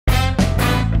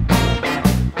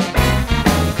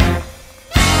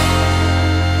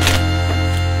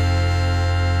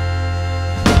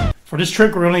For this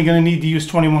trick, we're only going to need to use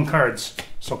 21 cards.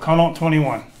 So count out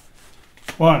 21.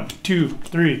 1, 2,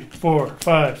 3, 4,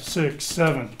 5, 6,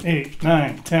 7, 8,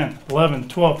 9, 10, 11,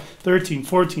 12, 13,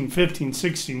 14, 15,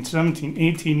 16, 17,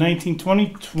 18, 19, 20,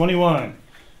 21.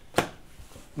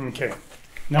 Okay.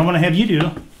 Now what I'm going to have you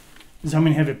do is I'm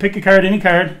going to have you pick a card, any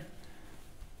card,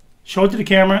 show it to the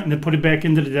camera, and then put it back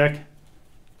into the deck.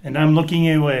 And I'm looking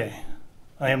away.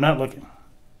 I am not looking.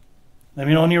 Let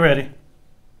me know when you're ready.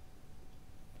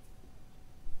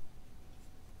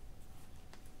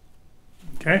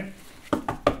 Okay?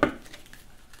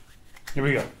 Here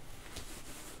we go.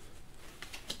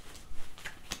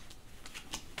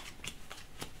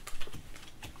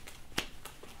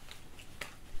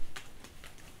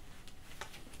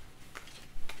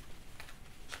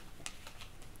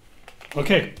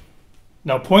 Okay.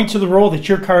 Now point to the row that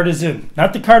your card is in.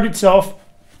 Not the card itself,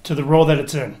 to the row that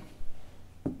it's in.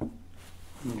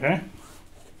 Okay?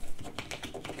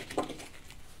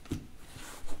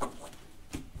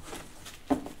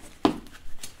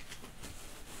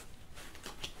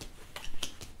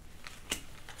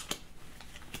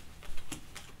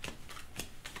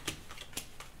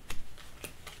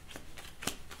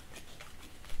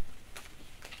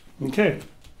 Okay.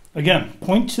 Again,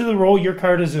 point to the row your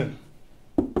card is in.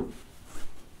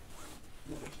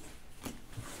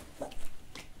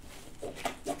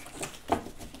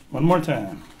 One more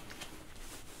time.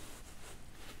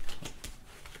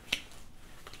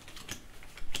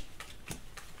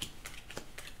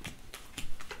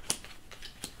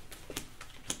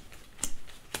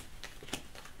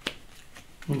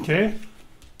 Okay.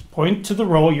 Point to the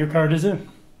row your card is in.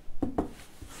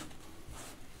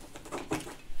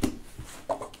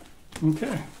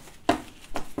 Okay.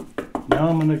 Now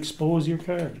I'm going to expose your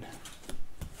card.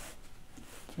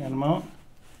 Fan them out.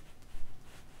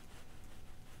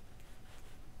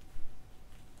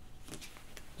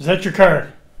 Is that your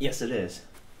card? Yes, it is.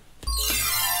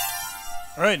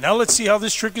 All right, now let's see how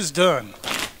this trick is done.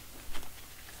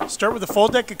 Start with a full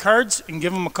deck of cards and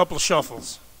give them a couple of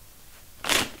shuffles.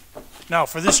 Now,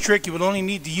 for this trick, you would only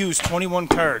need to use 21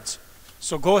 cards.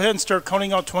 So go ahead and start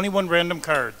counting out 21 random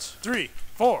cards. 3,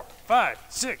 4, 5,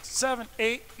 6, 7,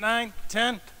 8, 9,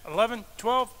 10, 11,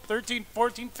 12, 13,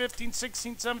 14, 15,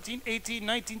 16, 17, 18,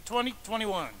 19, 20,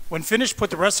 21. When finished, put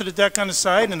the rest of the deck on the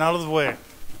side and out of the way.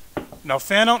 Now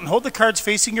fan out and hold the cards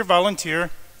facing your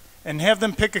volunteer and have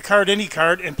them pick a card, any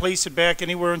card, and place it back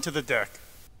anywhere into the deck.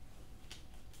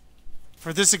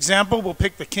 For this example, we'll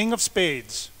pick the King of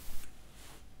Spades.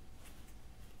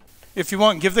 If you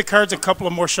want, give the cards a couple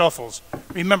of more shuffles.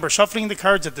 Remember, shuffling the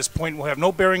cards at this point will have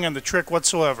no bearing on the trick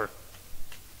whatsoever.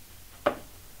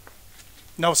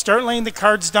 Now start laying the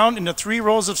cards down into 3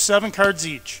 rows of 7 cards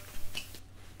each.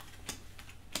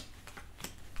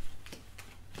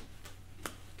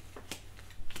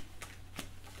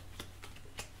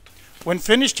 When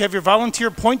finished, have your volunteer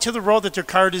point to the row that their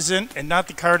card is in and not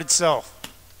the card itself.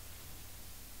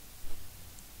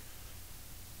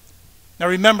 Now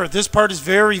remember, this part is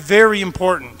very, very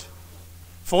important.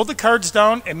 Fold the cards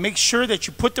down and make sure that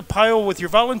you put the pile with your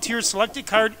volunteer's selected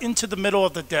card into the middle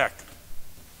of the deck.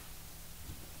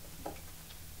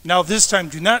 Now this time,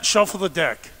 do not shuffle the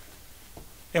deck.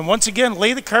 And once again,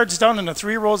 lay the cards down in the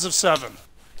 3 rows of 7.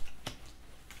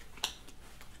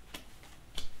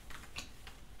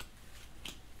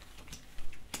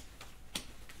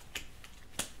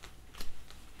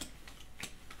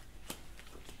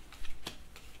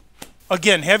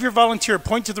 Again, have your volunteer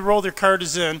point to the row their card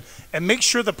is in and make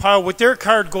sure the pile with their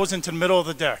card goes into the middle of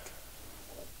the deck.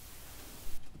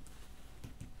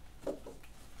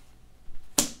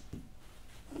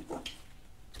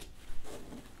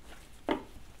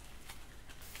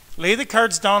 Lay the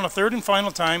cards down a third and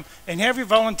final time and have your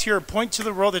volunteer point to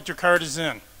the row that your card is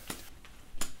in.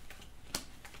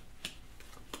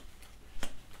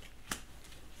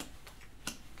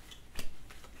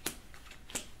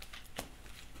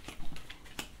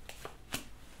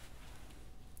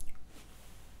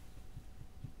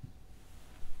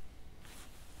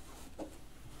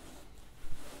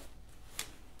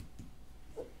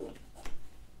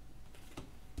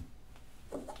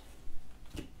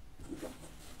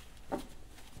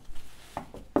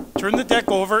 Turn the deck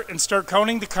over and start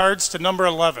counting the cards to number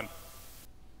 11.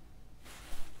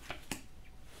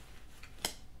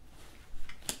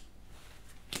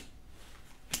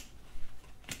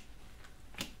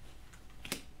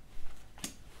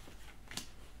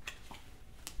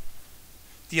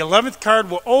 The 11th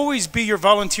card will always be your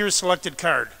volunteer selected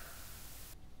card.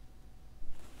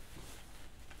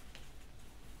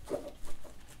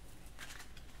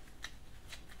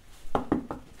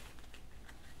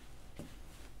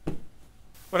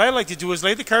 what I like to do is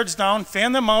lay the cards down,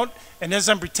 fan them out, and as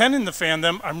I'm pretending to fan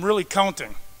them, I'm really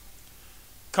counting.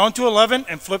 Count to 11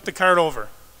 and flip the card over.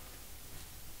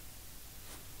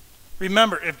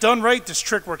 Remember, if done right, this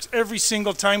trick works every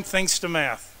single time thanks to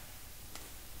math.